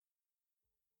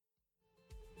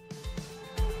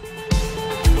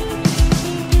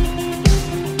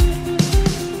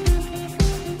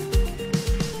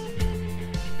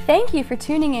Thank you for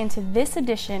tuning in to this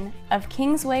edition of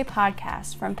Kingsway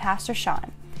Podcast from Pastor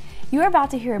Sean. You are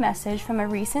about to hear a message from a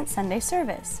recent Sunday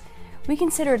service. We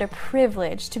consider it a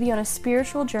privilege to be on a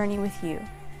spiritual journey with you.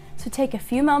 So take a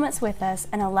few moments with us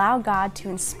and allow God to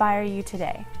inspire you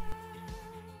today.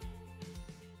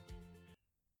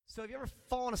 So have you ever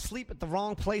fallen asleep at the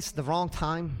wrong place at the wrong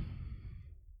time?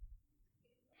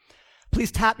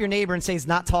 Please tap your neighbor and say he's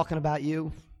not talking about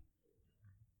you.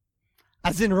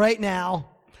 As in right now.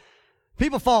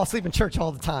 People fall asleep in church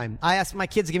all the time. I asked my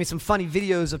kids to give me some funny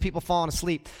videos of people falling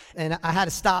asleep, and I had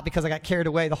to stop because I got carried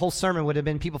away. The whole sermon would have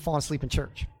been people falling asleep in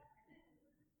church.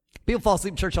 People fall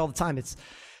asleep in church all the time. It's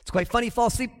quite funny. Fall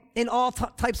asleep in all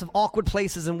types of awkward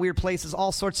places and weird places,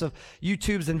 all sorts of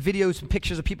YouTubes and videos and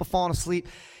pictures of people falling asleep.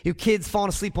 You kids falling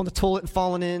asleep on the toilet and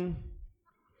falling in.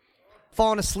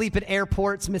 Falling asleep at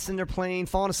airports, missing their plane.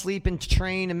 Falling asleep in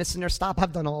train and missing their stop.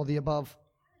 I've done all of the above.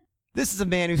 This is a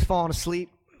man who's fallen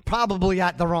asleep. Probably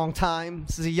at the wrong time.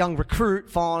 This is a young recruit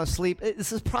falling asleep.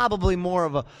 This is probably more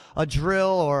of a drill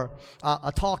or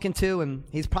a talking to, and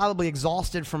he's probably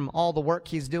exhausted from all the work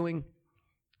he's doing.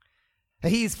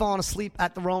 He's fallen asleep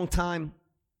at the wrong time.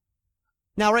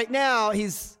 Now, right now,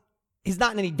 he's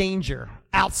not in any danger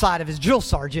outside of his drill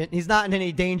sergeant. He's not in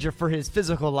any danger for his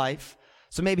physical life.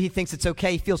 So maybe he thinks it's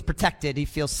okay. He feels protected. He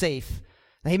feels safe.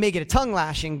 Now, he may get a tongue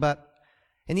lashing, but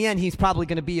in the end, he's probably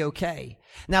going to be okay.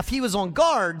 Now, if he was on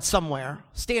guard somewhere,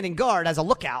 standing guard as a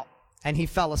lookout, and he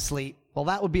fell asleep, well,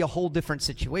 that would be a whole different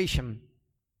situation.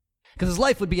 Because his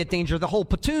life would be at danger. The whole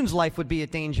platoon's life would be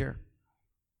at danger.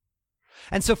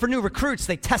 And so for new recruits,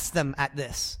 they test them at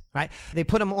this, right? They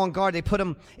put them on guard. They put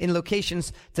them in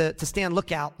locations to stand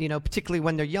lookout, particularly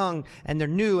when they're young and they're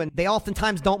new, and they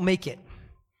oftentimes don't make it.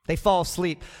 They fall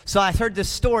asleep. So I heard this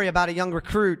story about a young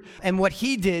recruit and what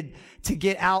he did to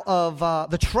get out of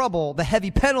the trouble, the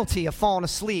heavy penalty of falling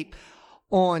asleep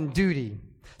on duty.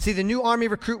 See, the new Army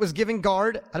recruit was giving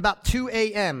guard at about 2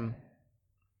 a.m.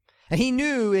 And he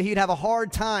knew he'd have a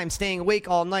hard time staying awake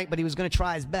all night, but he was going to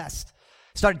try his best.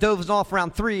 Started dozing off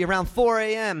around 3, around 4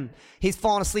 a.m. He's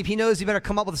falling asleep. He knows he better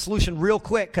come up with a solution real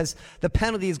quick because the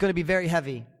penalty is going to be very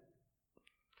heavy.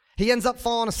 He ends up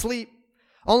falling asleep,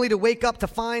 only to wake up to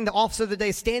find the officer of the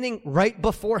day standing right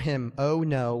before him. Oh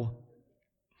no.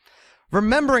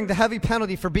 Remembering the heavy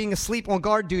penalty for being asleep on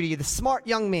guard duty, the smart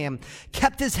young man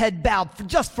kept his head bowed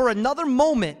just for another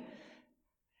moment.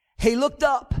 He looked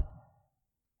up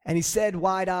and he said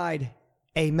wide-eyed,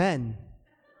 "Amen."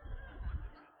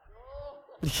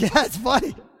 Yeah, it's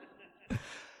funny.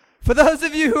 For those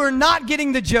of you who are not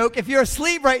getting the joke, if you're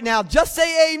asleep right now, just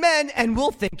say amen and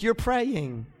we'll think you're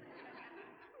praying.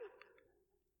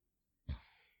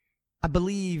 I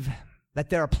believe that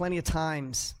there are plenty of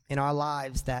times in our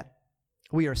lives that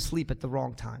we are asleep at the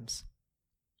wrong times.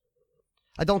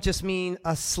 I don't just mean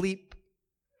asleep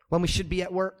when we should be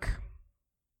at work,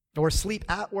 or asleep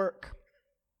at work,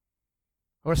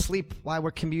 or asleep while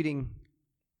we're commuting,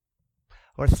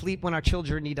 or asleep when our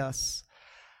children need us.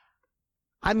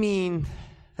 I mean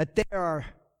that there are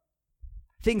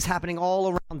things happening all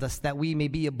around us that we may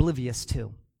be oblivious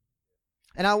to.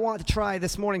 And I want to try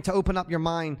this morning to open up your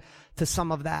mind to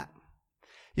some of that.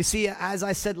 You see, as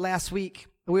I said last week,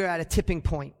 we're at a tipping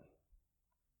point.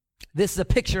 This is a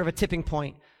picture of a tipping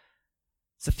point.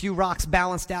 It's a few rocks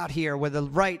balanced out here where the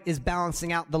right is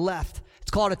balancing out the left.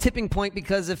 It's called a tipping point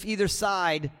because if either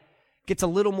side gets a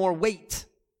little more weight,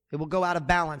 it will go out of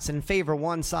balance and favor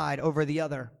one side over the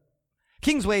other.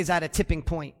 Kingsway is at a tipping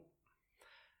point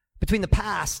between the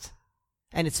past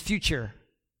and its future,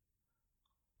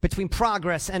 between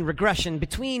progress and regression,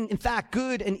 between, in fact,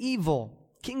 good and evil.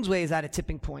 Kingsway is at a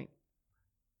tipping point.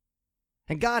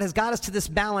 And God has got us to this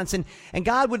balance, and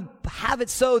God would have it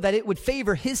so that it would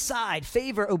favor his side,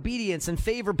 favor obedience, and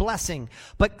favor blessing.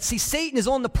 But see, Satan is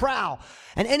on the prowl.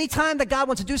 And anytime that God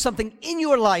wants to do something in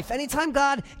your life, anytime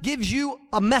God gives you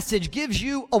a message, gives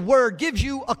you a word, gives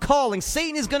you a calling,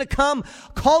 Satan is going to come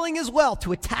calling as well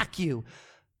to attack you,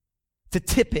 to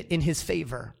tip it in his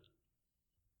favor.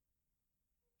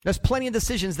 There's plenty of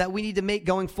decisions that we need to make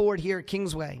going forward here at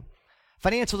Kingsway.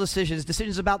 Financial decisions,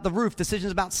 decisions about the roof,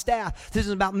 decisions about staff,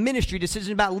 decisions about ministry,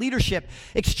 decisions about leadership.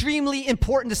 Extremely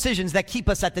important decisions that keep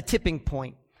us at the tipping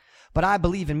point. But I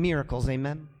believe in miracles,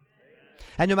 amen?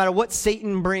 And no matter what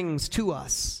Satan brings to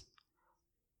us,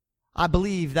 I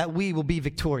believe that we will be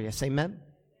victorious, amen?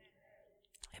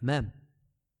 Amen.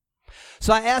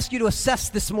 So I ask you to assess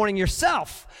this morning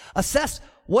yourself. Assess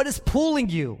what is pulling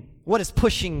you, what is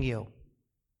pushing you,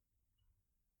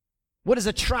 what is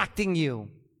attracting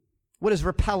you. What is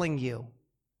repelling you?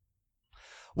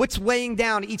 What's weighing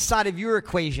down each side of your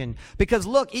equation? Because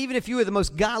look, even if you are the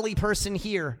most godly person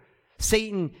here,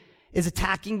 Satan is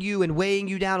attacking you and weighing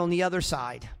you down on the other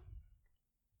side.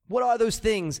 What are those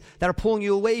things that are pulling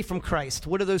you away from Christ?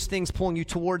 What are those things pulling you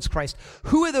towards Christ?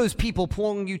 Who are those people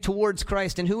pulling you towards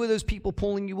Christ, and who are those people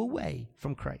pulling you away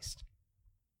from Christ?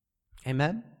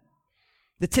 Amen?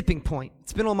 The tipping point.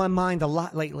 It's been on my mind a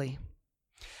lot lately.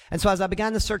 And so as I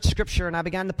began to search Scripture and I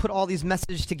began to put all these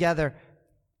messages together,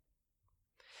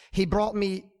 he brought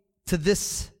me to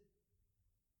this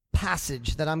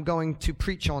passage that I'm going to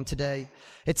preach on today.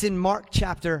 It's in Mark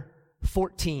chapter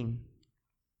 14.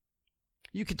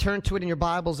 You could turn to it in your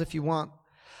Bibles if you want.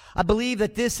 I believe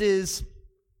that this is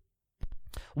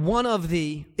one of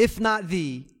the, if not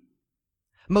the,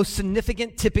 most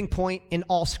significant tipping point in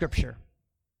all Scripture.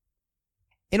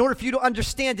 In order for you to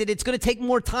understand it, it's going to take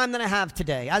more time than I have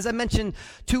today. As I mentioned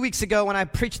 2 weeks ago when I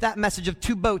preached that message of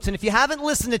two boats, and if you haven't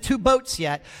listened to Two Boats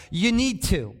yet, you need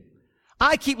to.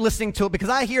 I keep listening to it because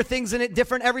I hear things in it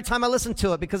different every time I listen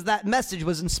to it because that message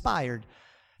was inspired.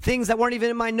 Things that weren't even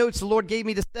in my notes the Lord gave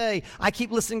me to say, I keep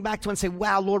listening back to and say,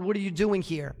 wow, Lord, what are you doing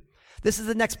here? This is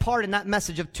the next part in that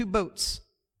message of two boats.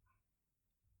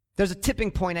 There's a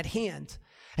tipping point at hand.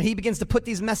 And he begins to put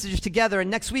these messages together. And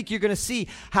next week, you're going to see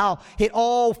how it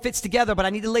all fits together. But I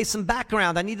need to lay some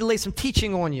background. I need to lay some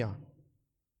teaching on you.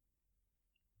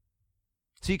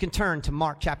 So you can turn to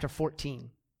Mark chapter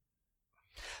 14.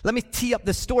 Let me tee up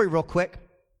this story real quick.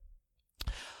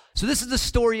 So this is the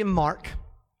story in Mark.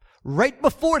 Right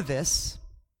before this,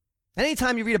 and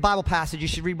anytime you read a Bible passage, you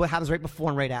should read what happens right before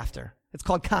and right after. It's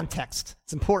called context.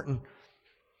 It's important.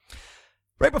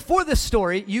 Right before this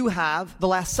story, you have the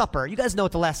Last Supper. You guys know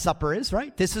what the Last Supper is,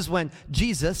 right? This is when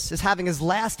Jesus is having his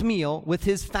last meal with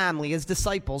his family, his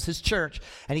disciples, his church,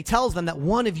 and he tells them that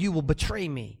one of you will betray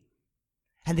me.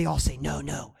 And they all say, no,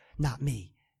 no, not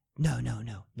me. No, no,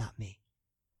 no, not me.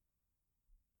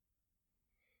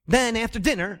 Then after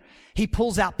dinner, he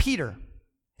pulls out Peter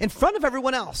in front of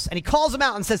everyone else, and he calls him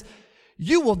out and says,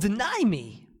 you will deny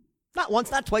me. Not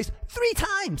once, not twice, 3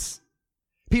 times.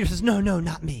 Peter says, no, no,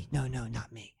 not me. No, no,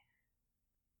 not me.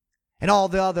 And all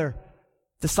the other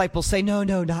disciples say, no,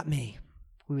 no, not me.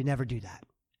 We would never do that.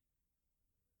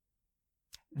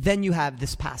 Then you have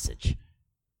this passage.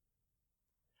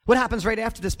 What happens right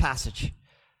after this passage?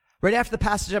 Right after the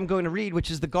passage I'm going to read,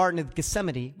 which is the Garden of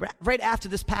Gethsemane, right after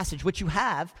this passage, what you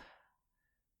have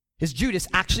is Judas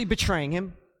actually betraying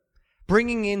him,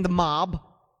 bringing in the mob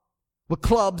with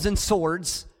clubs and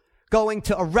swords, going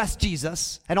to arrest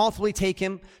Jesus and ultimately take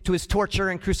him to his torture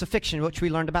and crucifixion, which we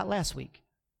learned about last week.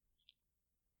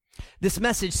 This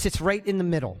message sits right in the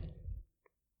middle.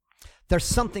 There's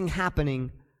something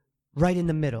happening right in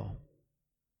the middle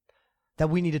that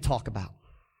we need to talk about.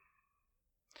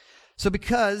 So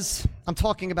because I'm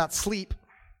talking about sleep,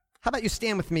 how about you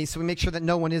stand with me so we make sure that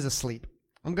no one is asleep?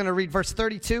 I'm going to read verse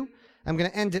 32. I'm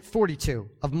going to end at 42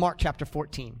 of Mark chapter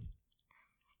 14.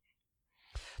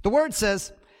 The word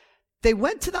says, they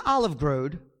went to the olive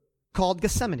grove called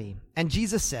Gethsemane, and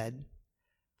Jesus said,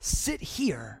 sit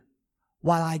here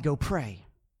while I go pray.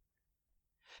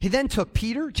 He then took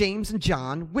Peter, James, and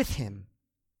John with him,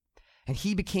 and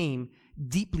he became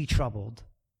deeply troubled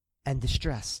and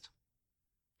distressed.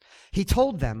 He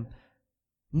told them,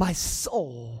 my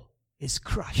soul is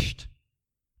crushed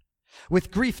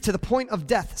with grief to the point of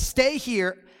death. Stay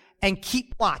here and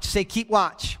keep watch. Say, keep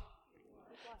watch.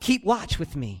 Keep watch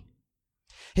with me.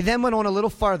 He then went on a little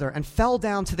farther and fell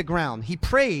down to the ground. He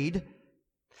prayed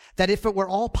that if it were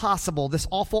all possible, this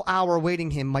awful hour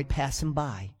awaiting him might pass him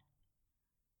by.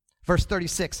 Verse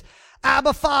 36,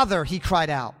 Abba, Father, he cried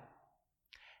out,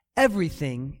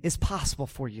 everything is possible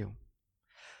for you.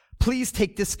 Please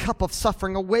take this cup of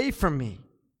suffering away from me.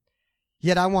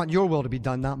 Yet I want your will to be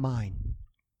done, not mine.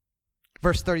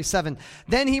 Verse 37,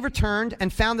 then he returned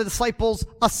and found the disciples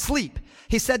asleep.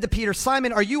 He said to Peter,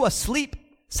 Simon, are you asleep?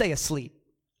 Say asleep.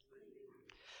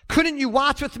 Couldn't you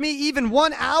watch with me even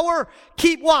 1 hour?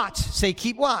 Keep watch. Say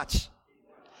keep watch.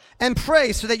 And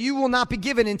pray so that you will not be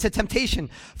given into temptation.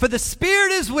 For the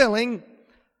spirit is willing,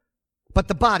 but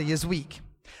the body is weak.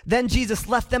 Then Jesus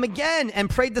left them again and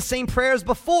prayed the same prayers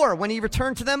before. When he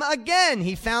returned to them again,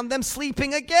 he found them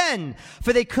sleeping again,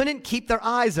 for they couldn't keep their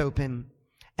eyes open,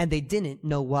 and they didn't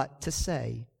know what to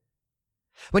say.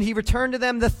 When he returned to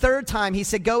them the 3rd time, he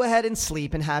said, go ahead and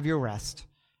sleep and have your rest.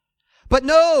 But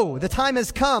no, the time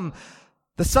has come.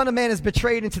 The Son of Man is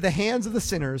betrayed into the hands of the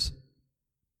sinners.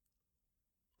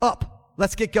 Up,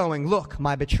 let's get going. Look,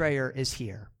 my betrayer is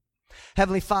here.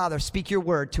 Heavenly Father, speak your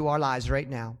word to our lives right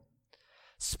now.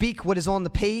 Speak what is on the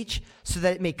page so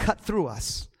that it may cut through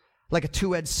us like a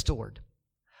 2-edged sword.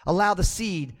 Allow the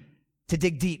seed to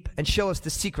dig deep and show us the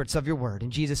secrets of your word. In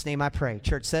Jesus' name I pray.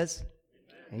 Church says,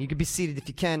 And you can be seated if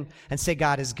you can and say,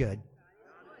 God is good.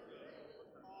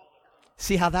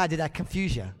 See how that did that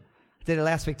confuse you? I did it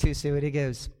last week too, see what it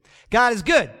goes. God is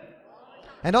good.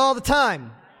 And all the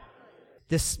time.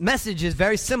 This message is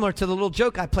very similar to the little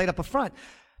joke I played up front.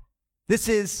 This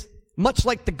is much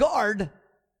like the guard.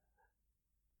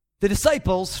 The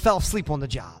disciples fell asleep on the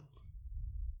job.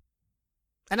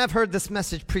 And I've heard this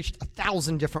message preached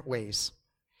 1,000 different ways.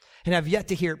 And I've yet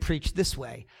to hear it preached this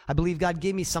way. I believe God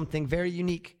gave me something very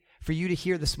unique for you to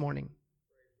hear this morning.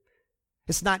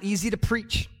 It's not easy to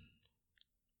preach.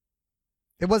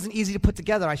 It wasn't easy to put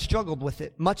together. I struggled with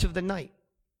it much of the night.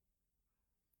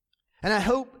 And I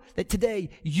hope that today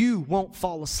you won't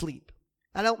fall asleep.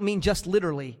 I don't mean just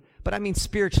literally, but I mean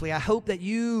spiritually. I hope that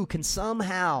you can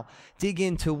somehow dig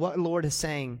into what the Lord is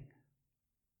saying.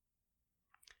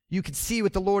 You can see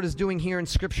what the Lord is doing here in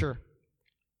Scripture.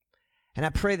 And I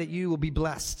pray that you will be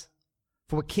blessed.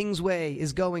 For what Kingsway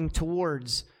is going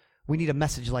towards, we need a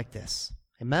message like this.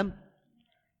 Amen?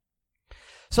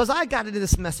 So as I got into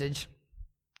this message,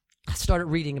 I started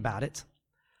reading about it.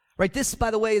 Right, this,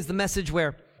 by the way, is the message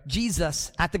where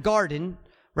Jesus at the garden,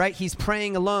 right, he's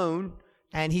praying alone,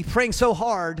 and he's praying so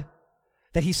hard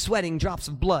that he's sweating drops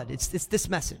of blood. It's this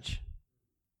message.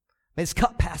 It's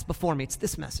cut past before me. It's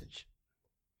this message.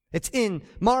 It's in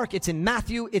Mark, it's in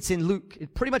Matthew, it's in Luke.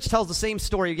 It pretty much tells the same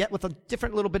story, yet with a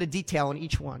different little bit of detail in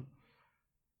each one.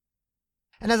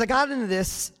 And as I got into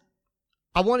this,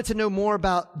 I wanted to know more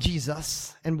about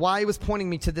Jesus and why he was pointing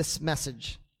me to this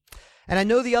message. And I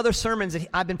know the other sermons that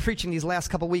I've been preaching these last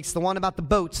couple of weeks, the one about the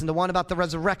boats and the one about the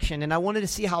resurrection, and I wanted to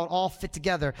see how it all fit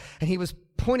together. And he was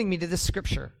pointing me to this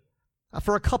scripture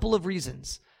for a couple of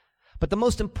reasons. But the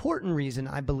most important reason,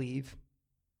 I believe,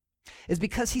 is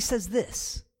because he says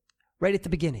this right at the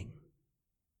beginning.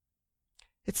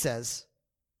 It says,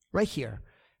 right here,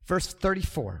 verse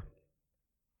 34.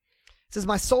 It says,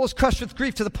 my soul is crushed with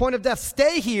grief to the point of death.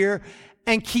 Stay here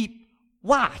and keep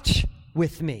watch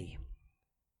with me.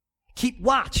 Keep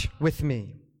watch with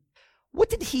me. What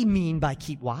did he mean by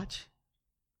keep watch?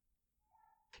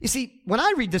 You see, when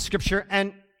I read this scripture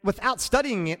and without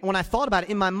studying it, when I thought about it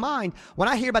in my mind, when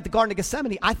I hear about the Garden of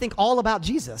Gethsemane, I think all about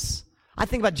Jesus. I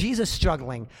think about Jesus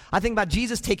struggling. I think about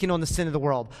Jesus taking on the sin of the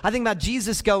world. I think about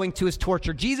Jesus going to his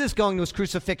torture, Jesus going to his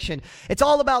crucifixion. It's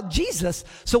all about Jesus.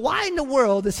 So why in the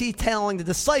world is he telling the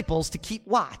disciples to keep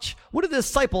watch? What do the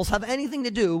disciples have anything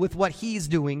to do with what he's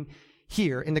doing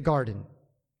here in the garden?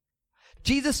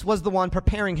 Jesus was the one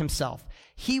preparing himself.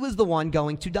 He was the one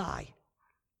going to die.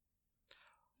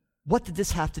 What did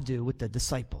this have to do with the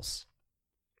disciples?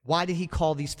 Why did he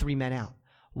call these three men out?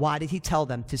 Why did he tell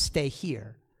them to stay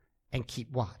here and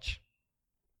keep watch?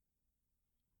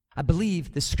 I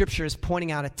believe the scripture is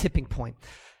pointing out a tipping point.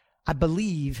 I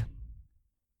believe,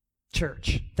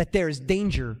 church, that there is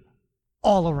danger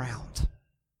all around.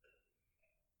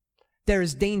 There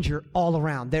is danger all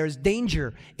around. There is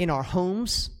danger in our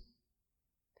homes,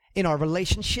 in our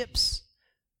relationships,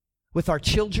 with our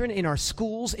children, in our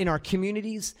schools, in our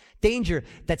communities. Danger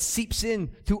that seeps in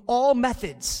through all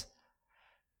methods.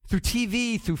 Through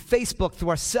TV, through Facebook, through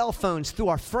our cell phones, through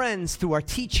our friends, through our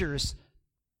teachers,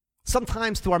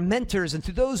 sometimes through our mentors and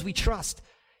through those we trust.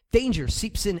 Danger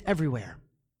seeps in everywhere.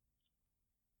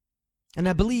 And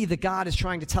I believe that God is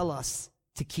trying to tell us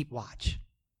to keep watch.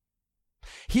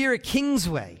 Here at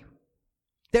Kingsway,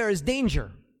 there is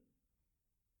danger.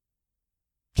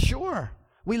 Sure,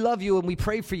 we love you and we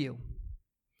pray for you.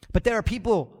 But there are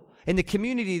people in the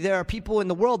community, there are people in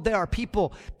the world, there are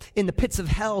people in the pits of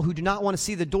hell who do not want to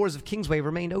see the doors of Kingsway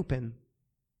remain open.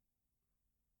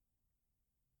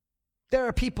 There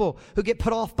are people who get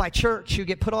put off by church, who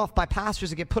get put off by pastors,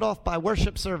 who get put off by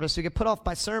worship service, who get put off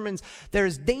by sermons. There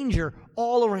is danger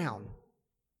all around.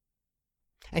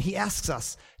 And he asks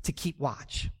us to keep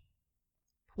watch.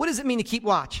 What does it mean to keep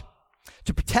watch?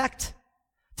 To protect,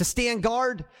 to stand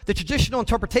guard. The traditional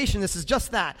interpretation, this is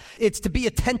just that. It's to be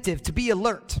attentive, to be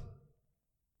alert.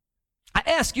 I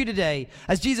ask you today,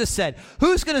 as Jesus said,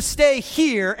 who's going to stay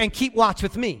here and keep watch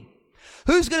with me?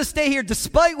 Who's going to stay here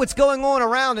despite what's going on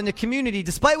around in the community,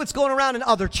 despite what's going around in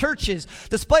other churches,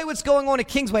 despite what's going on at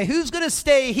Kingsway? Who's going to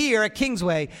stay here at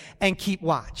Kingsway and keep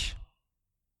watch?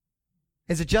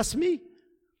 Is it just me?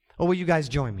 Or will you guys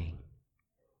join me?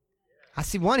 I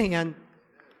see one hand.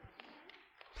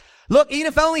 Look, even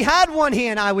if I only had one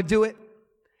hand, I would do it.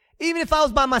 Even if I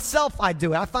was by myself, I'd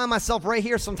do it. I find myself right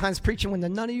here sometimes preaching when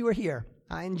none of you are here.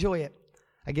 I enjoy it.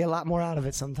 I get a lot more out of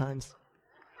it sometimes.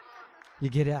 You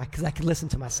get it? Because I can listen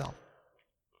to myself.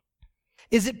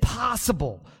 Is it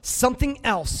possible something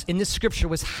else in this scripture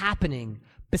was happening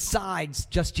besides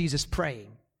just Jesus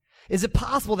praying? Is it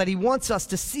possible that he wants us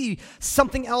to see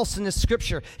something else in this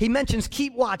scripture? He mentions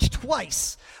keep watch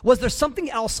twice. Was there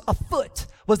something else afoot?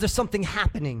 Was there something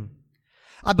happening?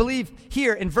 I believe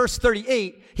here in verse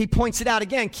 38, he points it out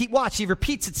again. Keep watch. He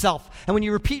repeats itself. And when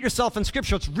you repeat yourself in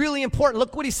scripture, it's really important.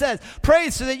 Look what he says.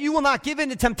 Pray so that you will not give in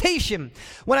to temptation.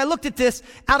 When I looked at this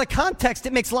out of context,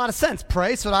 it makes a lot of sense.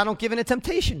 Pray so that I don't give in to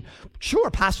temptation. Sure,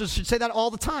 pastors should say that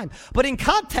all the time. But in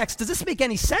context, does this make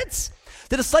any sense?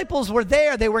 The disciples were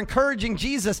there. They were encouraging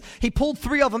Jesus. He pulled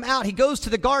 3 of them out. He goes to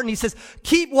the garden. He says,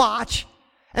 keep watch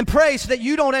and pray so that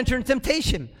you don't enter into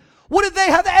temptation. What did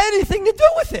they have anything to do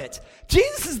with it?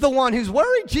 Jesus is the one who's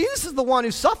worried. Jesus is the one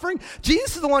who's suffering.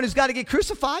 Jesus is the one who's got to get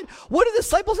crucified. What do the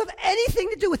disciples have anything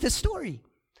to do with this story?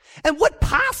 And what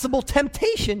possible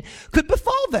temptation could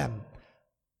befall them?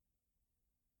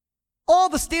 All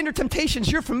the standard temptations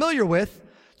you're familiar with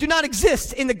do not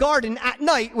exist in the garden at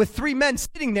night with 3 men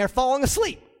sitting there falling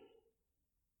asleep.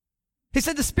 He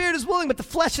said the spirit is willing, but the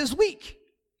flesh is weak.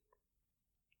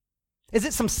 Is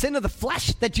it some sin of the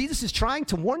flesh that Jesus is trying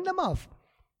to warn them of?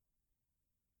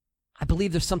 I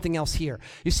believe there's something else here.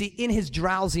 You see, in his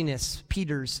drowsiness,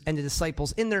 Peter's and the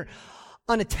disciples, in their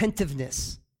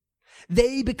unattentiveness,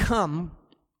 they become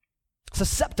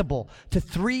susceptible to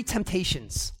 3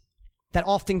 temptations that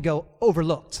often go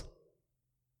overlooked.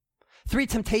 3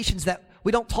 temptations that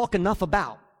we don't talk enough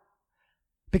about.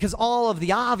 Because all of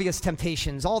the obvious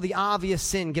temptations, all the obvious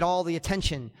sin get all the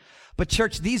attention. But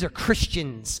church, these are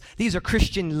Christians. These are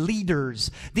Christian leaders.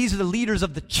 These are the leaders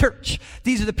of the church.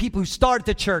 These are the people who started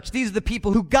the church. These are the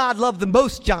people who God loved the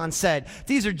most, John said.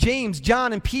 These are James,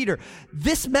 John, and Peter.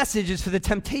 This message is for the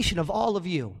temptation of all of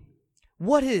you.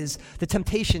 What is the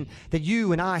temptation that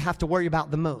you and I have to worry about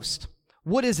the most?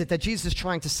 What is it that Jesus is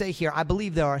trying to say here? I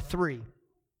believe there are 3.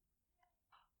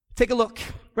 Take a look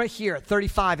right here at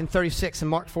 35 and 36 in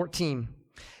Mark 14.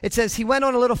 It says, he went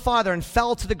on a little farther and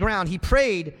fell to the ground. He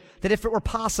prayed that if it were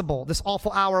possible, this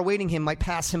awful hour awaiting him might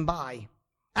pass him by.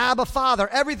 Abba, Father,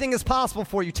 everything is possible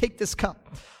for you. Take this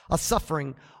cup of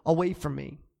suffering away from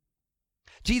me.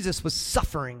 Jesus was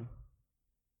suffering,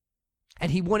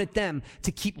 and he wanted them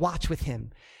to keep watch with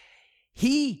him.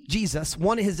 Jesus,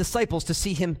 wanted his disciples to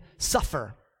see him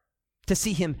suffer, to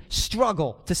see him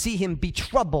struggle, to see him be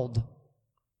troubled.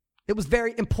 It was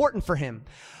very important for him.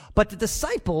 But the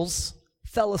disciples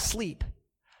fell asleep.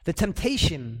 The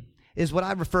temptation is what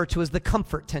I refer to as the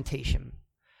comfort temptation.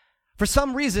 For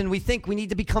some reason, we think we need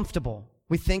to be comfortable.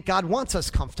 We think God wants us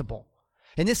comfortable.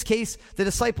 In this case, the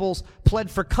disciples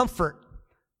pled for comfort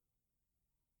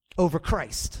over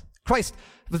Christ. Christ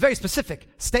was very specific.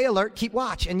 Stay alert, keep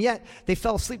watch. And yet, they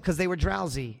fell asleep because they were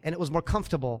drowsy, and it was more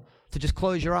comfortable to just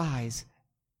close your eyes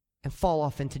and fall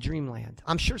off into dreamland.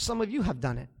 I'm sure some of you have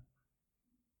done it.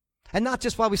 And not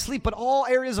just while we sleep, but all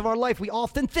areas of our life, we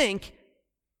often think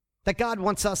that God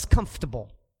wants us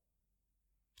comfortable.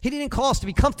 He didn't call us to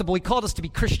be comfortable. He called us to be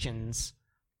Christians.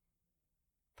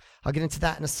 I'll get into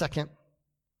that in a second.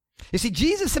 You see,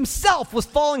 Jesus himself was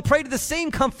falling prey to the same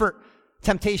comfort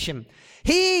temptation.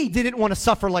 He didn't want to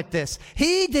suffer like this.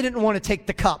 He didn't want to take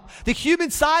the cup. The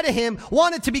human side of him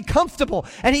wanted to be comfortable,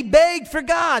 and he begged for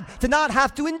God to not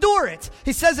have to endure it.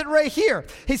 He says it right here.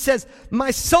 He says, my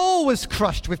soul was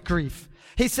crushed with grief.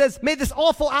 He says, may this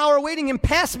awful hour awaiting him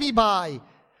pass me by.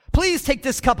 Please take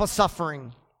this cup of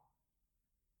suffering.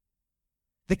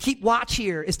 The keep watch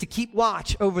here is to keep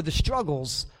watch over the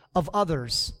struggles of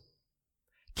others.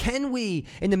 Can we,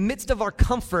 in the midst of our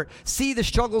comfort, see the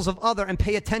struggles of others and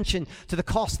pay attention to the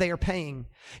cost they are paying?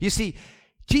 You see,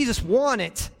 Jesus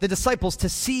wanted the disciples to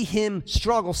see him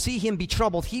struggle, see him be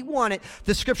troubled. He wanted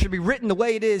the scripture to be written the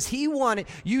way it is. He wanted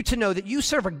you to know that you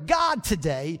serve a God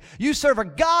today. You serve a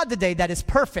God today that is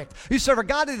perfect. You serve a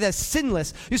God today that is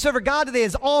sinless. You serve a God today that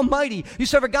is almighty. You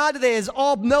serve a God today that is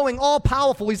all-knowing,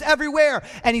 all-powerful. He's everywhere,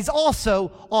 and he's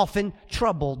also often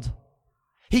troubled.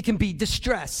 He can be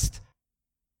distressed.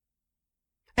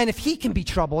 And if he can be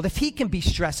troubled, if he can be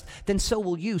stressed, then so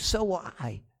will you, so will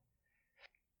I.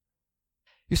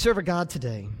 You serve a God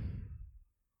today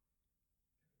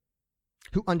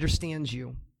who understands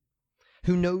you,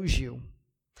 who knows you.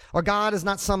 Our God is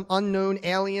not some unknown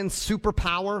alien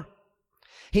superpower.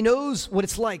 He knows what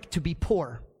it's like to be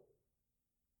poor.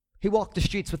 He walked the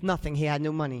streets with nothing. He had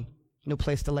no money, no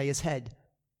place to lay his head.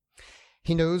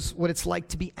 He knows what it's like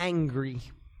to be angry.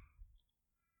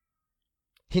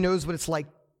 He knows what it's like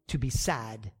to be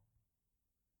sad.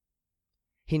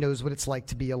 He knows what it's like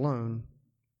to be alone.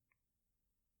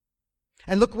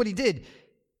 And look what he did.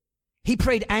 He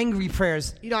prayed angry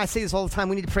prayers. You know, I say this all the time.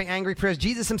 We need to pray angry prayers.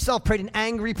 Jesus himself prayed an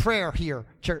angry prayer here,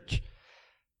 church.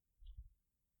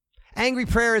 Angry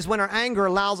prayer is when our anger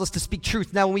allows us to speak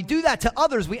truth. Now, when we do that to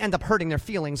others, we end up hurting their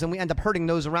feelings, and we end up hurting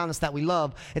those around us that we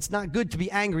love. It's not good to be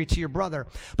angry to your brother.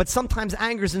 But sometimes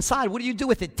anger is inside. What do you do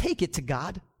with it? Take it to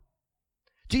God.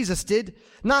 Jesus did.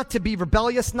 Not to be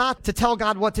rebellious, not to tell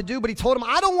God what to do, but he told him,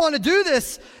 I don't want to do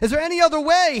this. Is there any other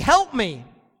way? Help me.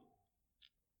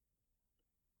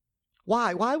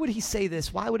 Why? Why would he say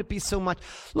this? Why would it be so much?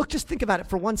 Look, just think about it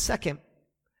for 1 second.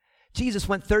 Jesus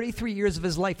went 33 years of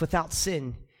his life without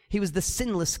sin. He was the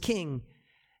sinless king.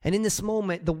 And in this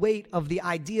moment, the weight of the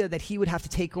idea that he would have to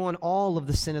take on all of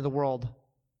the sin of the world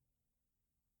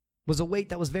was a weight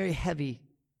that was very heavy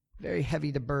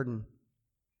to burden.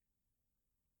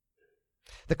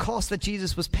 The cost that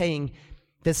Jesus was paying,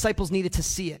 the disciples needed to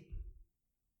see it.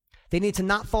 They needed to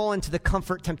not fall into the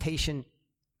comfort temptation.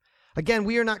 Again,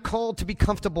 we are not called to be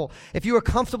comfortable. If you are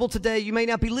comfortable today, you may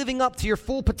not be living up to your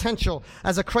full potential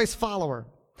as a Christ follower.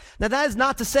 Now, that is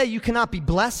not to say you cannot be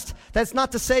blessed. That's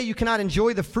not to say you cannot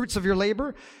enjoy the fruits of your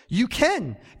labor. You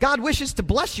can. God wishes to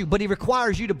bless you, but he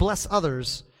requires you to bless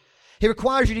others. He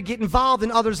requires you to get involved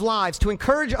in others' lives, to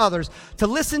encourage others, to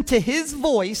listen to his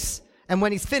voice, and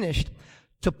when he's finished,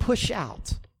 to push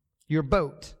out your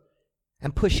boat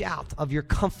and push out of your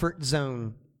comfort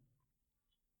zone.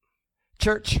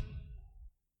 Church,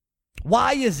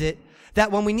 why is it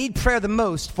that when we need prayer the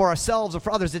most for ourselves or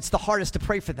for others, it's the hardest to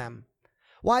pray for them?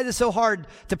 Why is it so hard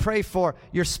to pray for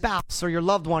your spouse or your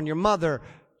loved one, your mother,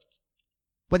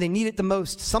 when they need it the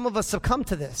most? Some of us succumb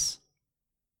to this.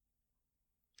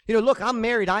 You know, look, I'm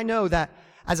married. I know that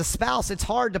as a spouse, it's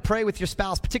hard to pray with your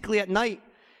spouse, particularly at night.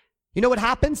 You know what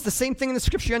happens? The same thing in the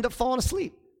scripture, you end up falling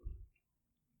asleep.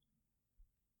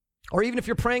 Or even if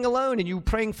you're praying alone and you're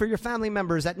praying for your family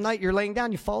members at night, you're laying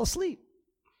down, you fall asleep.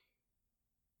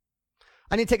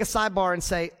 I need to take a sidebar and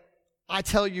say, I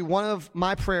tell you, one of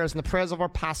my prayers and the prayers of our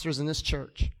pastors in this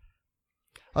church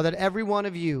are that every one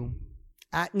of you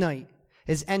at night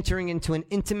is entering into an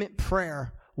intimate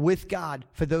prayer with God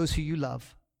for those who you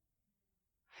love.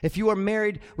 If you are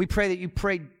married, we pray that you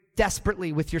pray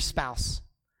desperately with your spouse.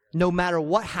 No matter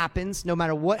what happens, no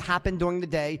matter what happened during the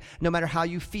day, no matter how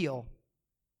you feel.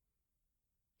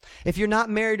 If you're not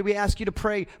married, we ask you to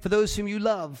pray for those whom you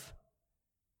love.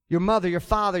 Your mother, your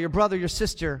father, your brother, your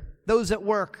sister, those at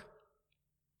work.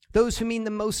 Those who mean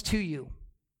the most to you.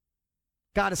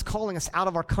 God is calling us out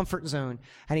of our comfort zone,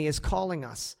 and he is calling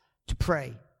us to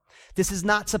pray. This is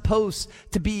not supposed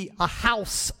to be a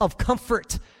house of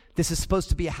comfort. This is supposed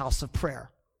to be a house of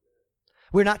prayer.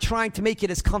 We're not trying to make it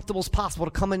as comfortable as possible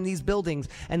to come in these buildings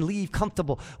and leave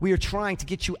comfortable. We are trying to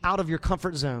get you out of your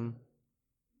comfort zone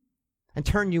and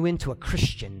turn you into a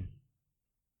Christian.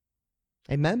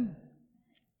 Amen?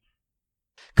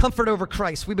 Comfort over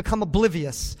Christ. We become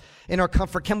oblivious in our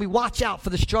comfort. Can we watch out for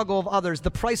the struggle of others,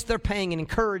 the price they're paying, and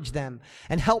encourage them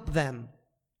and help them?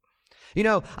 You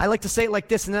know, I like to say it like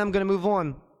this, and then I'm going to move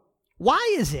on.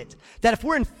 Why is it that if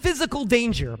we're in physical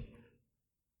danger,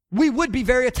 we would be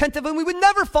very attentive and we would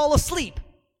never fall asleep?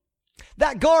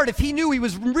 That guard, if he knew he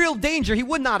was in real danger, he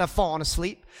would not have fallen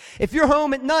asleep. If you're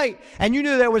home at night and you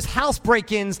knew there was house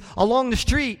break-ins along the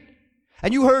street,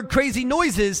 and you heard crazy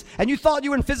noises, and you thought you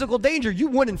were in physical danger, you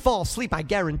wouldn't fall asleep, I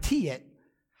guarantee it.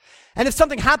 And if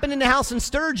something happened in the house and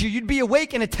stirred you, you'd be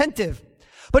awake and attentive.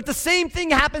 But the same thing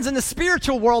happens in the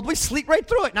spiritual world. We sleep right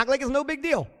through it and act like it's no big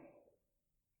deal.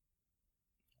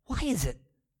 Why is it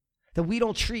that we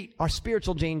don't treat our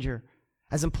spiritual danger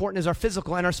as important as our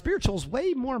physical? And our spiritual is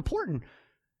way more important.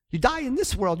 You die in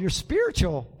this world, your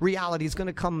spiritual reality is going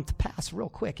to come to pass real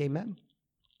quick. Amen?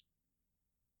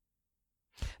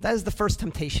 That is the first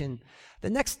temptation. The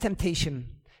next temptation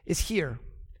is here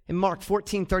in Mark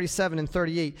 14:37 and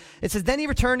 38. It says, then he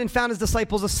returned and found his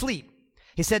disciples asleep.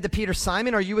 He said to Peter,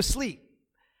 Simon, are you asleep?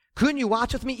 Couldn't you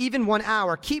watch with me even 1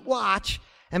 hour? Keep watch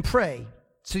and pray,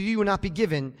 so you will not be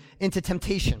given into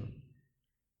temptation.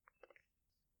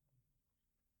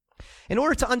 In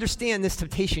order to understand this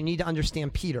temptation, you need to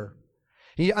understand Peter.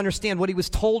 You need to understand what he was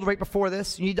told right before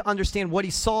this. You need to understand what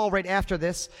he saw right after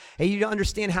this. And you need to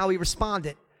understand how he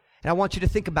responded. And I want you to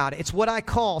think about it. It's what I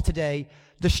call today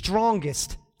the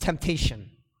strongest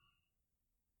temptation.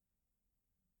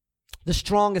 The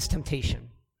strongest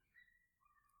temptation.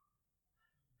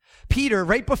 Peter,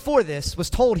 right before this, was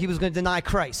told he was going to deny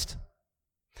Christ.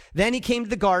 Then he came to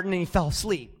the garden and he fell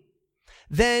asleep.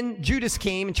 Then Judas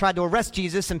came and tried to arrest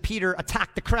Jesus, and Peter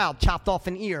attacked the crowd, chopped off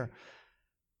an ear.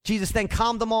 Jesus then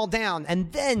calmed them all down,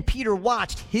 and then Peter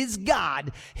watched his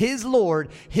God, his Lord,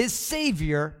 his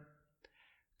Savior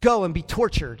go and be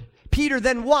tortured. Peter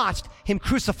then watched him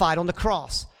crucified on the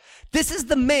cross. This is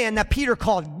the man that Peter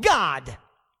called God.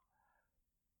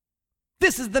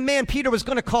 This is the man Peter was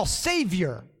going to call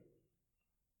Savior.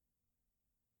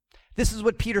 This is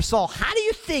what Peter saw. How do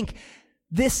you think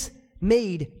this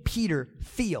made Peter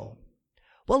feel?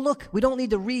 Well, look, we don't need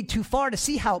to read too far to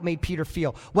see how it made Peter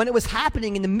feel. When it was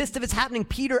happening, in the midst of its happening,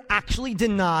 Peter actually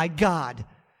denied God.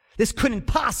 This couldn't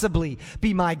possibly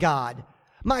be my God.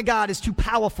 My God is too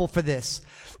powerful for this.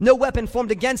 No weapon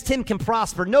formed against him can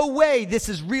prosper. No way this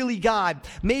is really God.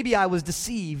 Maybe I was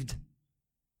deceived.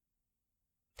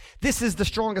 This is the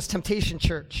strongest temptation,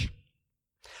 church.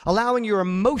 Allowing your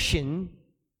emotion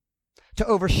to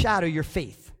overshadow your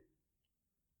faith.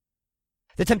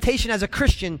 The temptation as a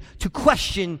Christian to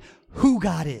question who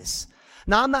God is.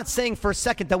 Now, I'm not saying for a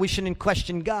second that we shouldn't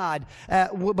question God.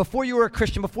 Before you are a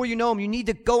Christian, before you know Him, you need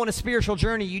to go on a spiritual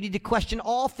journey. You need to question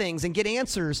all things and get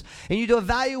answers. And you need to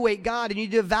evaluate God, and you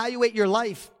need to evaluate your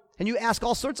life. And you ask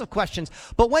all sorts of questions.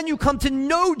 But when you come to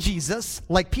know Jesus,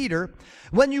 like Peter,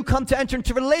 when you come to enter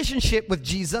into relationship with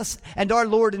Jesus and our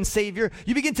Lord and Savior,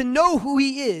 you begin to know who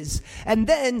He is. And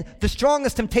then the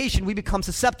strongest temptation we become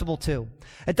susceptible to.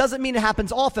 It doesn't mean it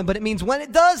happens often, but it means when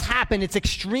it does happen, it's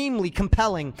extremely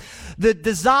compelling. The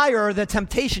desire or the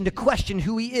temptation to question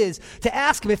who He is, to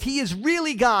ask Him if He is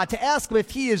really God, to ask Him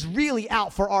if He is really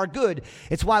out for our good.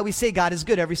 It's why we say God is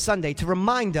good every Sunday, to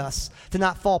remind us to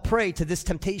not fall prey to this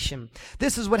temptation.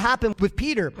 This is what happened with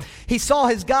Peter. He saw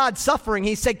his God suffering.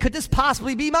 He said, could this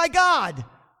possibly be my God?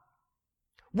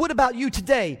 What about you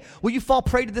today? Will you fall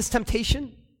prey to this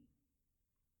temptation?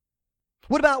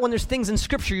 What about when there's things in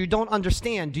Scripture you don't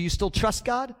understand? Do you still trust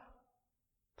God?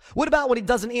 What about when He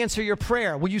doesn't answer your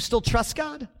prayer? Will you still trust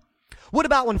God? What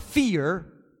about when fear,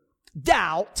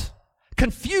 doubt,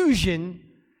 confusion,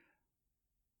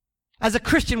 as a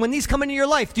Christian, when these come into your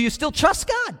life, do you still trust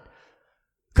God?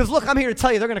 Because look, I'm here to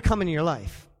tell you, they're going to come into your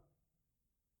life.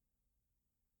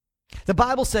 The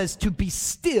Bible says to be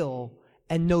still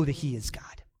and know that He is God.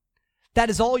 That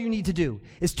is all you need to do,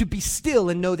 is to be still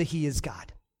and know that He is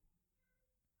God.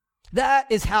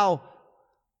 That is how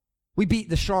we beat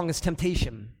the strongest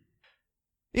temptation.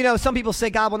 You know, some people say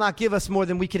God will not give us more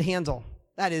than we can handle.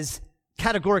 That is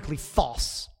categorically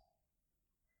false.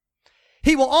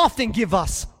 He will often give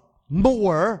us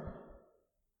more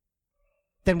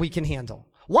than we can handle.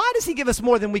 Why does He give us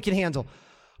more than we can handle?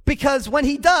 Because when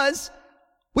He does,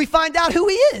 we find out who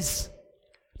He is.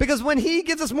 Because when He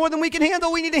gives us more than we can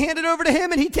handle, we need to hand it over to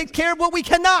Him, and He takes care of what we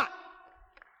cannot.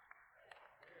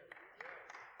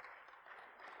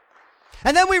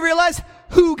 And then we realize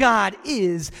who God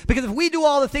is. Because if we do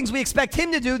all the things we expect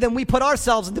Him to do, then we put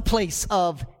ourselves in the place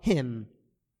of Him.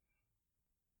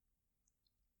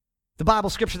 The Bible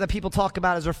scripture that people talk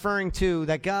about is referring to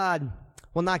that God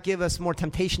will not give us more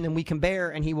temptation than we can bear,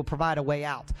 and He will provide a way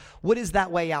out. What is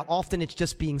that way out? Often it's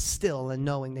just being still and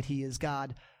knowing that He is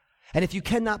God. And if you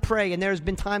cannot pray, and there's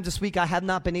been times this week I have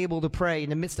not been able to pray in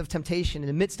the midst of temptation, in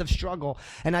the midst of struggle,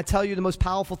 and I tell you the most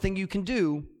powerful thing you can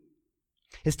do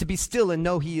is to be still and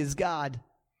know He is God.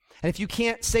 And if you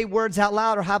can't say words out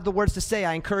loud or have the words to say,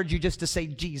 I encourage you just to say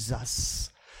Jesus.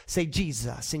 Say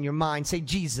Jesus in your mind. Say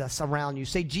Jesus around you.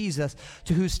 Say Jesus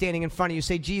to who's standing in front of you.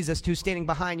 Say Jesus to who's standing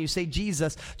behind you. Say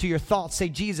Jesus to your thoughts. Say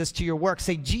Jesus to your work.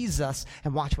 Say Jesus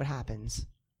and watch what happens.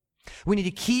 We need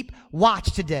to keep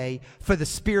watch today for the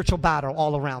spiritual battle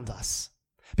all around us.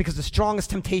 Because the strongest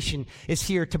temptation is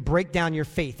here to break down your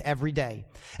faith every day.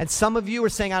 And some of you are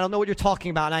saying, I don't know what you're talking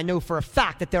about. And I know for a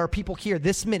fact that there are people here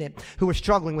this minute who are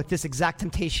struggling with this exact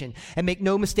temptation. And make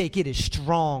no mistake, it is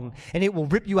strong. And it will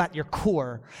rip you at your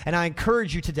core. And I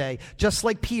encourage you today, just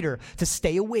like Peter, to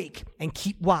stay awake and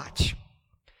keep watch.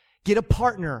 Get a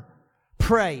partner.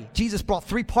 Pray. Jesus brought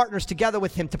 3 partners together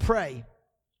with Him to pray.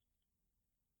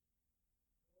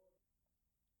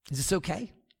 Is this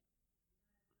okay?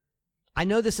 I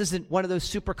know this isn't one of those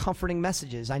super comforting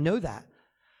messages. I know that.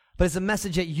 But it's a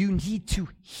message that you need to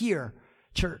hear,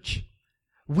 church.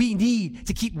 We need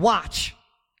to keep watch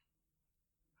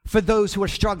for those who are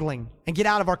struggling and get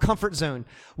out of our comfort zone.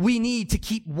 We need to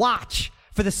keep watch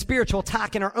for the spiritual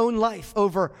attack in our own life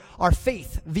over our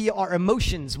faith via our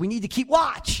emotions. We need to keep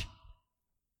watch.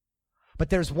 But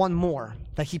there's one more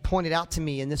that He pointed out to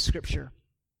me in this scripture.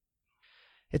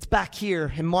 It's back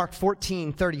here in Mark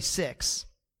 14:36.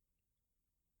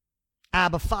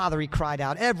 Abba, Father, he cried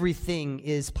out, everything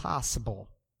is possible.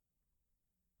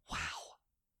 Wow.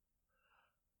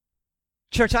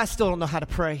 Church, I still don't know how to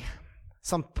pray.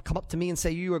 Some come up to me and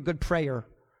say, you are a good prayer.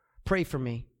 Pray for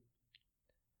me.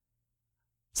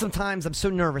 Sometimes I'm so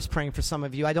nervous praying for some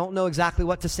of you. I don't know exactly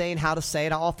what to say and how to say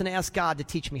it. I often ask God to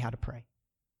teach me how to pray.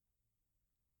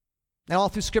 And all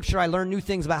through Scripture, I learn new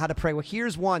things about how to pray. Well,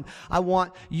 here's one I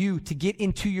want you to get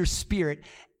into your spirit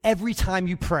every time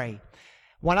you pray.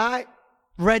 When I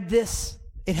read this,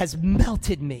 it has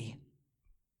melted me.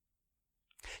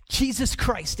 Jesus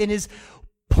Christ, in his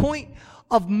point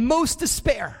of most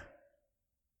despair,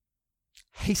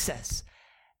 he says,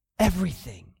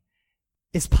 everything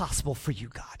is possible for you,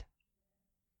 God.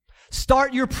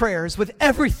 Start your prayers with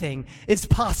everything is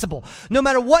possible. No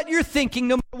matter what you're thinking,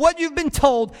 no matter what you've been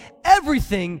told,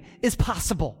 everything is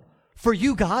possible for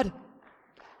you, God.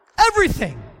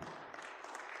 Everything.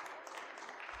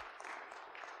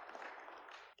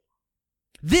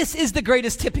 This is the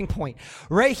greatest tipping point.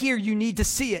 Right here, you need to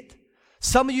see it.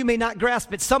 Some of you may not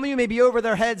grasp it. Some of you may be over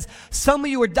their heads. Some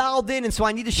of you are dialed in, and so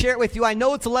I need to share it with you. I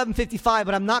know it's 11:55,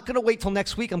 but I'm not going to wait till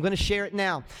next week. I'm going to share it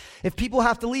now. If people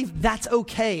have to leave, that's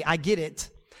okay. I get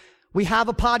it. We have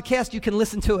a podcast. You can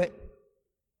listen to it.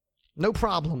 No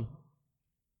problem.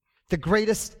 The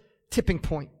greatest tipping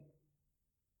point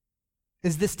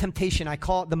is this temptation. I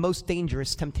call it the most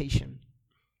dangerous temptation.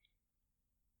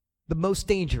 The most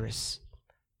dangerous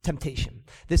temptation.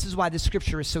 This is why this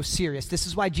scripture is so serious. This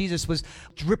is why Jesus was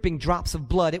dripping drops of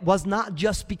blood. It was not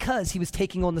just because he was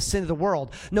taking on the sin of the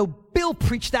world. No, Bill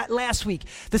preached that last week.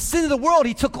 The sin of the world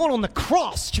he took on the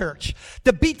cross, church.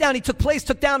 The beatdown he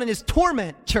took down in his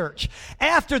torment, church.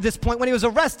 After this point, when he was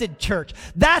arrested, church,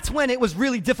 that's when it was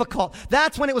really difficult.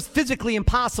 That's when it was physically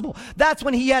impossible. That's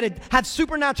when he had to have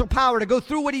supernatural power to go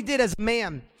through what he did as a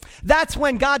man. That's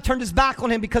when God turned his back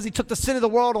on him because he took the sin of the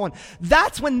world on.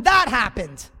 That's when that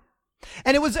happened.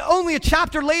 And it was only a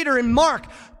chapter later in Mark,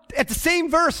 at the same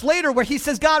verse later, where he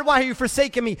says, God, why have you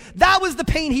forsaken me? That was the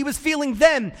pain he was feeling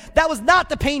then. That was not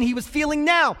the pain he was feeling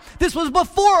now. This was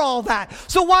before all that.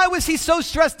 So why was he so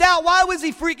stressed out? Why was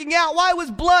he freaking out? Why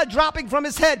was blood dropping from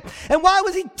his head? And why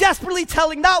was he desperately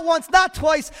telling, not once, not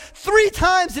twice, 3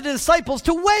 times to the disciples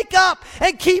to wake up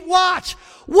and keep watch?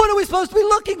 What are we supposed to be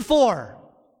looking for?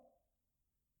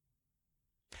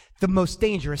 The most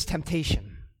dangerous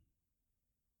temptation.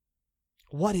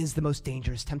 What is the most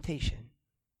dangerous temptation?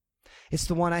 It's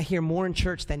the one I hear more in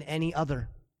church than any other.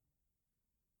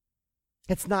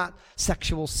 It's not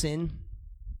sexual sin.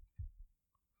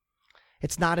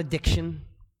 It's not addiction.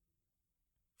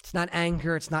 It's not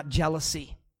anger. It's not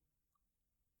jealousy.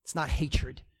 It's not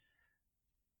hatred.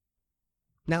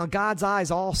 Now, in God's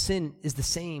eyes, all sin is the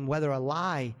same, whether a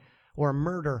lie or a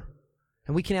murder.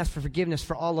 And we can ask for forgiveness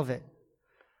for all of it.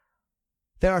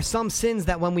 There are some sins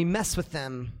that when we mess with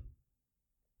them,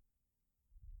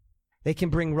 they can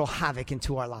bring real havoc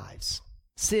into our lives.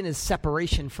 Sin is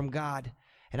separation from God.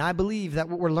 And I believe that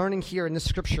what we're learning here in this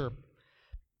scripture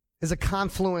is a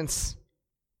confluence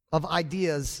of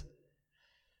ideas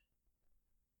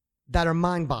that are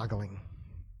mind-boggling.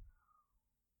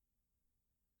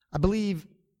 I believe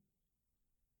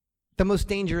the most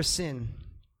dangerous sin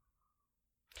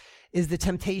is the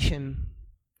temptation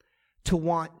to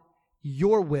want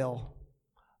your will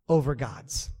over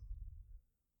God's.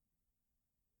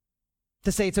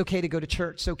 To say it's okay to go to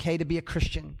church, it's okay to be a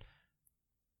Christian.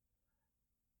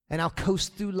 And I'll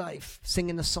coast through life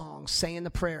singing the songs, saying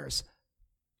the prayers.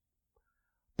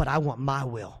 But I want my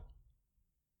will.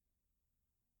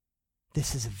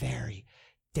 This is a very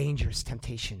dangerous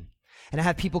temptation. And I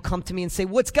have people come to me and say,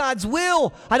 what's God's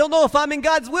will? I don't know if I'm in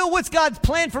God's will. What's God's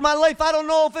plan for my life? I don't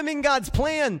know if I'm in God's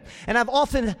plan. And I've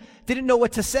often didn't know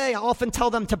what to say. I often tell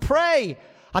them to pray.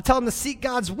 I tell them to seek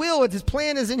God's will. His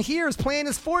plan is in here. His plan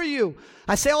is for you.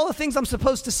 I say all the things I'm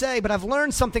supposed to say, but I've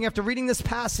learned something after reading this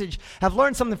passage. I've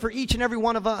learned something for each and every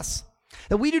one of us.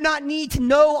 That we do not need to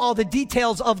know all the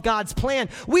details of God's plan.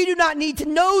 We do not need to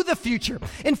know the future.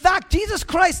 In fact, Jesus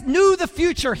Christ knew the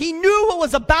future. He knew what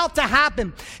was about to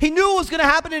happen. He knew what was going to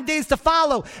happen in the days to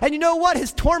follow. And you know what?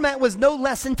 His torment was no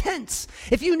less intense.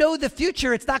 If you know the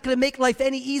future, it's not going to make life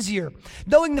any easier.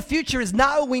 Knowing the future is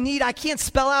not what we need. I can't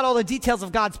spell out all the details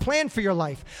of God's plan for your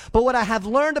life. But what I have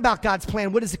learned about God's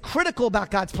plan, what is critical about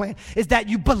God's plan, is that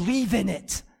you believe in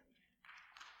it.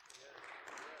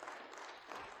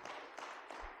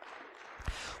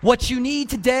 What you need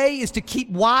today is to keep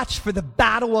watch for the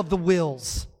battle of the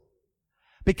wills.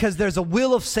 Because there's a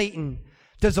will of Satan,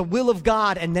 there's a will of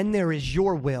God, and then there is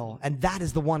your will. And that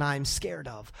is the one I'm scared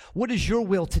of. What is your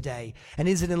will today? And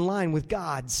is it in line with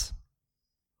God's?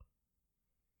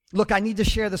 Look, I need to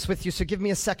share this with you, so give me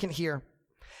a second here.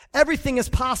 Everything is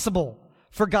possible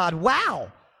for God.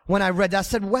 Wow. When I read that, I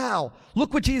said, wow,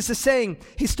 look what Jesus is saying.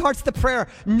 He starts the prayer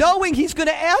knowing he's going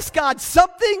to ask God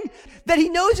something that he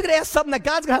knows he's going to ask something that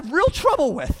God's going to have real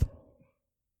trouble with.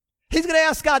 He's going to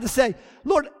ask God to say,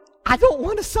 Lord, I don't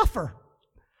want to suffer.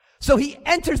 So he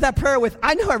enters that prayer with,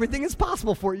 I know everything is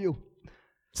possible for you.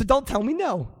 So don't tell me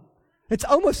no. It's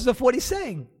almost as if what he's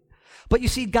saying. But you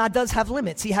see, God does have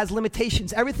limits. He has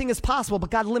limitations. Everything is possible,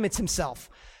 but God limits himself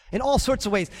in all sorts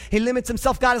of ways. He limits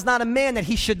himself. God is not a man that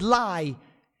he should lie.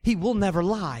 He will never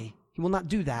lie. He will not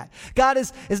do that. God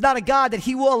is not a God that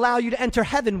he will allow you to enter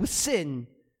heaven with sin.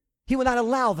 He will not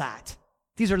allow that.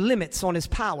 These are limits on his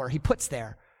power he puts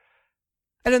there.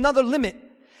 And another limit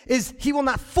is he will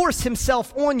not force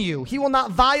himself on you. He will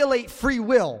not violate free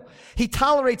will. He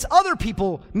tolerates other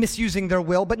people misusing their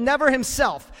will, but never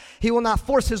himself. He will not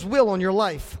force his will on your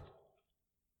life.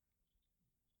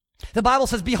 The Bible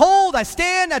says, behold, I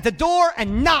stand at the door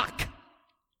and knock.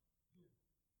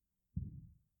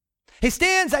 He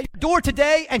stands at your door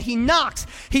today and he knocks.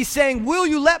 He's saying, will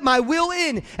you let my will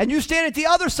in? And you stand at the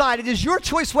other side. It is your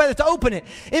choice whether to open it.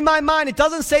 In my mind, it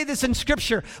doesn't say this in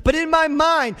Scripture, but in my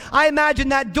mind, I imagine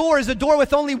that door is a door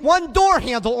with only one door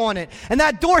handle on it. And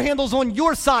that door handle's on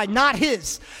your side, not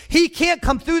his. He can't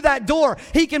come through that door.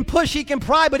 He can push, he can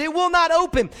pry, but it will not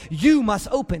open. You must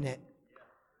open it.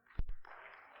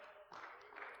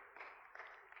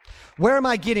 Where am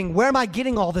I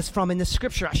getting all this from in this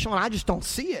Scripture? Sean, I just don't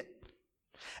see it.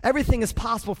 Everything is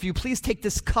possible for you. Please take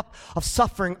this cup of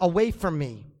suffering away from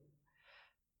me.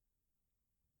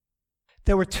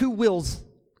 There were two wills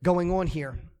going on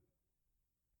here.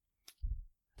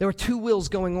 There were two wills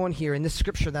going on here in this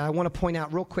Scripture that I want to point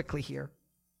out real quickly here.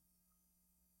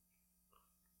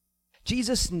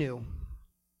 Jesus knew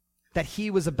that he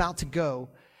was about to go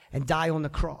and die on the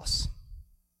cross.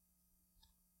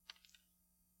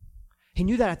 He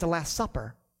knew that at the Last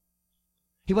Supper.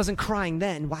 He wasn't crying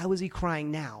then. Why was he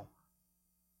crying now?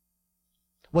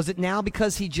 Was it now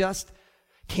because he just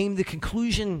came to the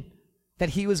conclusion that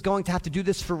he was going to have to do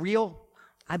this for real?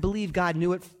 I believe God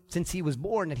knew it since he was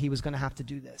born that he was going to have to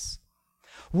do this.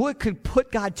 What could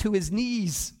put God to his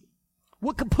knees?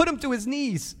 What could put him to his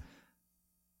knees?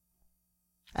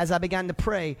 As I began to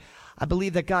pray, I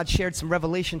believe that God shared some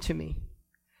revelation to me.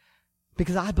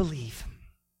 Because I believe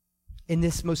in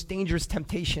this most dangerous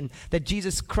temptation that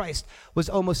Jesus Christ was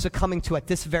almost succumbing to at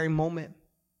this very moment.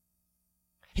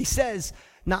 He says,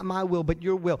 not my will, but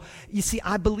your will. You see,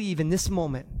 I believe in this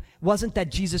moment, wasn't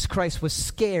that Jesus Christ was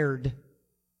scared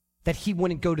that he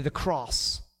wouldn't go to the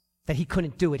cross, that he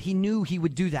couldn't do it. He knew he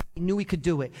would do that. He knew he could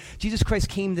do it. Jesus Christ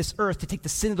came to this earth to take the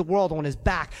sin of the world on his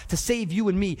back, to save you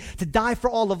and me, to die for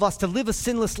all of us, to live a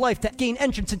sinless life, to gain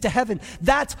entrance into heaven.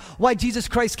 That's why Jesus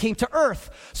Christ came to earth.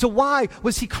 So why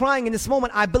was he crying in this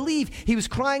moment? I believe he was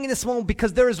crying in this moment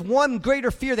because there is one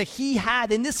greater fear that he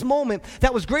had in this moment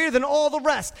that was greater than all the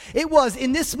rest. It was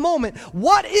in this moment,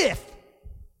 what if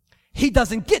he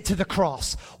doesn't get to the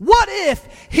cross? What if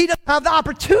he doesn't have the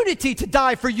opportunity to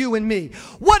die for you and me?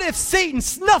 What if Satan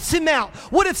snuffs him out?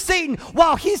 What if Satan,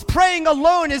 while he's praying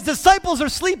alone, his disciples are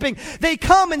sleeping, they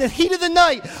come in the heat of the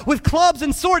night with clubs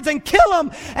and swords and kill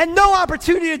him, and no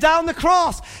opportunity to die on the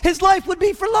cross? His life would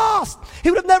be for lost.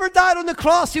 He would have never died on the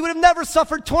cross. He would have never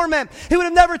suffered torment. He would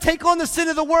have never taken on the sin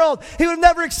of the world. He would have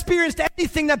never experienced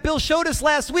anything that Bill showed us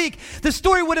last week. The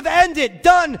story would have ended,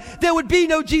 done. There would be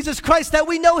no Jesus Christ that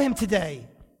we know him today.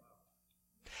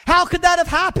 How could that have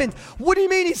happened? What do you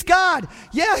mean he's God?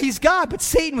 Yeah, he's God, but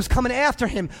Satan was coming after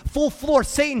him full force.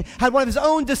 Satan had one of his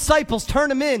own disciples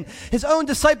turn him in. His own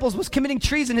disciples was committing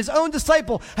treason. His own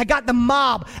disciple had got the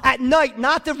mob at night,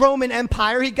 not the Roman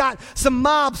Empire. He got some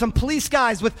mob, some police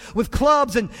guys with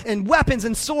clubs and weapons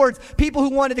and swords, people who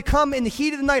wanted to come in the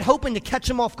heat of the night hoping to catch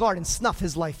him off guard and snuff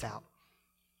his life out.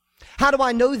 How do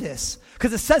I know this?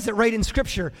 Because it says it right in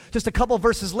Scripture just a couple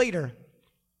verses later.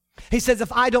 He says,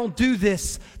 if I don't do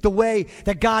this the way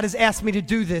that God has asked me to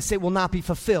do this, it will not be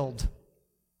fulfilled.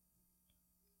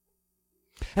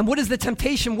 And what is the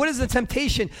temptation? What is the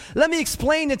temptation? Let me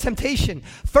explain the temptation.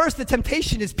 First, the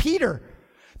temptation is Peter.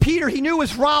 Peter, he knew,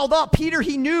 was riled up. Peter,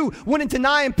 he knew, wouldn't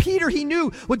deny him. Peter, he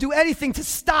knew, would do anything to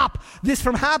stop this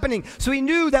from happening. So he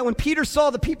knew that when Peter saw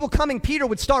the people coming, Peter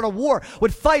would start a war,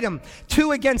 would fight them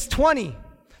 2 against 20.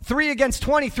 3 against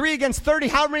 20, 3 against 30,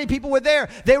 how many people were there?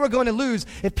 They were going to lose.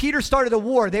 If Peter started a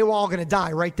war, they were all going to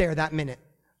die right there that minute.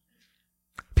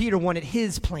 Peter wanted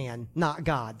his plan, not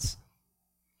God's.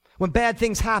 When bad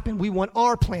things happen, we want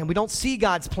our plan. We don't see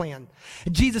God's plan.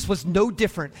 And Jesus was no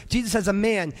different. Jesus as a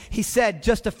man, he said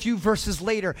just a few verses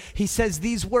later, he says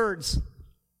these words,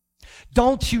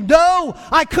 don't you know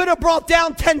I could have brought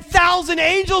down 10,000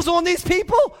 angels on these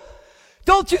people?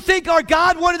 Don't you think our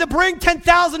God wanted to bring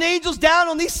 10,000 angels down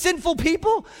on these sinful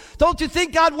people? Don't you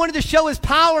think God wanted to show his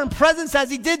power and presence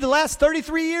as he did the last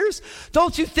 33 years?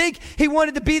 Don't you think he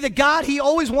wanted to be the God he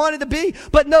always wanted to be?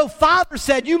 But no, Father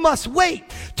said, you must wait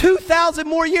 2,000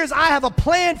 more years. I have a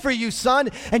plan for you, son,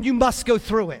 and you must go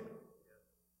through it.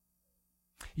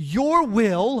 Your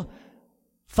will,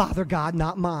 Father God,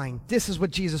 not mine. This is what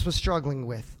Jesus was struggling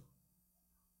with.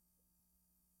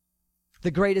 The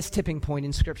greatest tipping point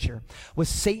in Scripture was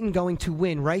Satan going to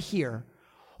win right here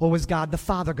Or was God the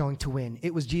Father going to win?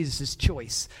 It was Jesus'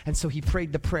 choice. And so he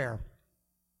prayed the prayer.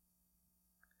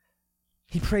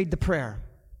 He prayed the prayer.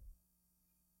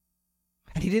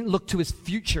 And he didn't look to his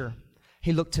future.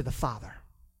 He looked to the Father.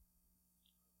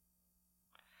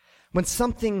 When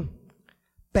something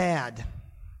bad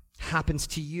happens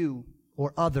to you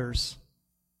or others,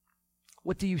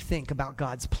 what do you think about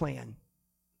God's plan?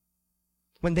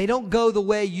 When they don't go the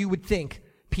way you would think,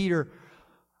 Peter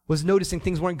was noticing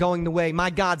things weren't going the way. My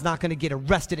God's not going to get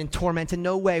arrested and tormented.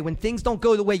 No way. When things don't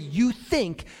go the way you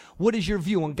think, what is your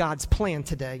view on God's plan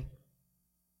today?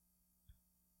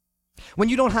 When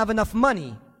you don't have enough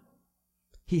money,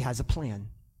 he has a plan.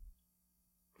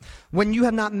 When you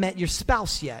have not met your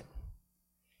spouse yet,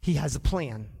 he has a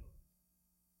plan.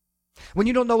 When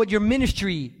you don't know what your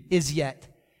ministry is yet,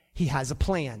 he has a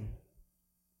plan.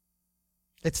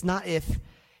 It's not if,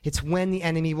 it's when the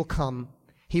enemy will come.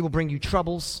 He will bring you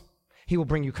troubles. He will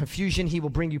bring you confusion. He will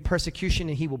bring you persecution,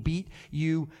 and he will beat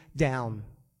you down.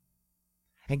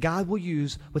 And God will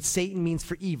use what Satan means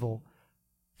for evil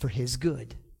for his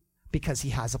good, because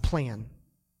he has a plan.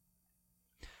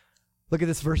 Look at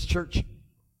this verse, church.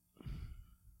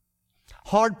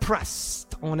 Hard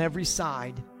pressed on every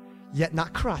side, yet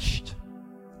not crushed.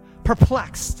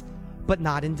 Perplexed, but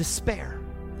not in despair.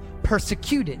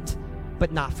 Persecuted,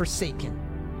 but not forsaken.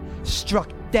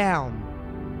 Struck down,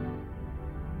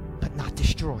 but not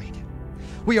destroyed.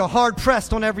 We are hard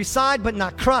pressed on every side, but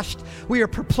not crushed. We are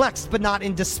perplexed, but not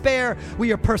in despair.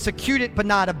 We are persecuted, but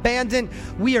not abandoned.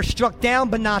 We are struck down,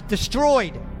 but not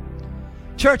destroyed.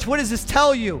 Church, what does this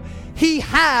tell you? He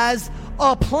has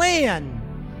a plan.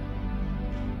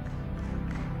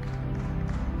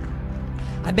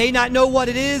 I may not know what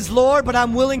it is, Lord, but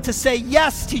I'm willing to say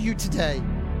yes to you today.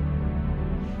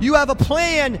 You have a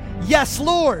plan, yes,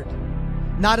 Lord.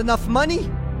 Not enough money?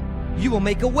 You will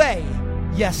make a way,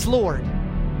 yes, Lord.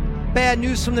 Bad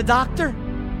news from the doctor?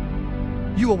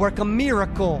 You will work a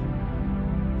miracle,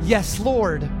 yes,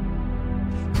 Lord.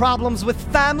 Problems with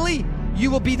family? You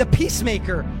will be the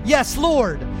peacemaker, yes,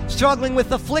 Lord. Struggling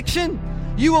with affliction?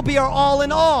 You will be our all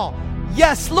in all,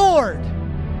 yes, Lord.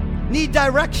 Need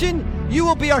direction? You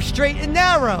will be our straight and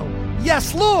narrow,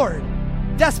 yes, Lord.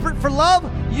 Desperate for love?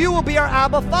 You will be our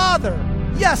Abba Father,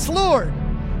 yes, Lord.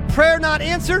 Prayer not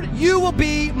answered? You will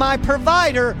be my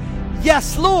provider,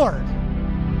 yes, Lord.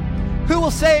 Who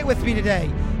will say it with me today?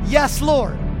 Yes,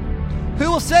 Lord. Who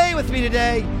will say it with me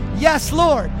today? Yes,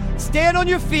 Lord. Stand on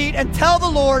your feet and tell the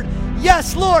Lord,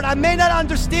 yes, Lord, I may not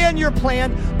understand your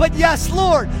plan, but yes,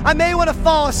 Lord, I may want to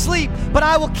fall asleep, but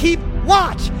I will keep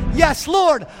watch. Yes,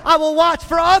 Lord, I will watch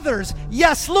for others.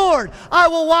 Yes, Lord, I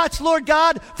will watch, Lord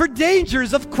God, for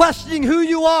dangers of questioning who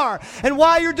you are and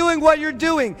why you're doing what you're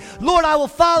doing. Lord, I will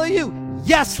follow you.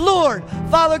 Yes, Lord.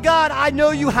 Father God, I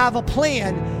know you have a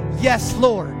plan. Yes,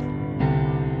 Lord.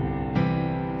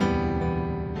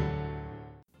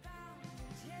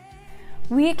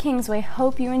 We at Kingsway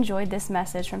hope you enjoyed this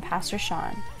message from Pastor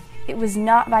Sean. It was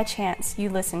not by chance you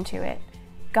listened to it.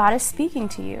 God is speaking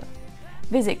to you.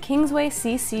 Visit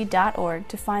kingswaycc.org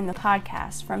to find the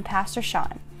podcast from Pastor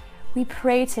Sean. We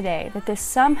pray today that this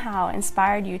somehow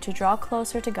inspired you to draw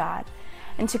closer to God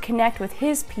and to connect with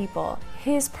His people,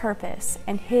 His purpose,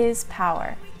 and His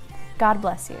power. God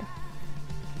bless you.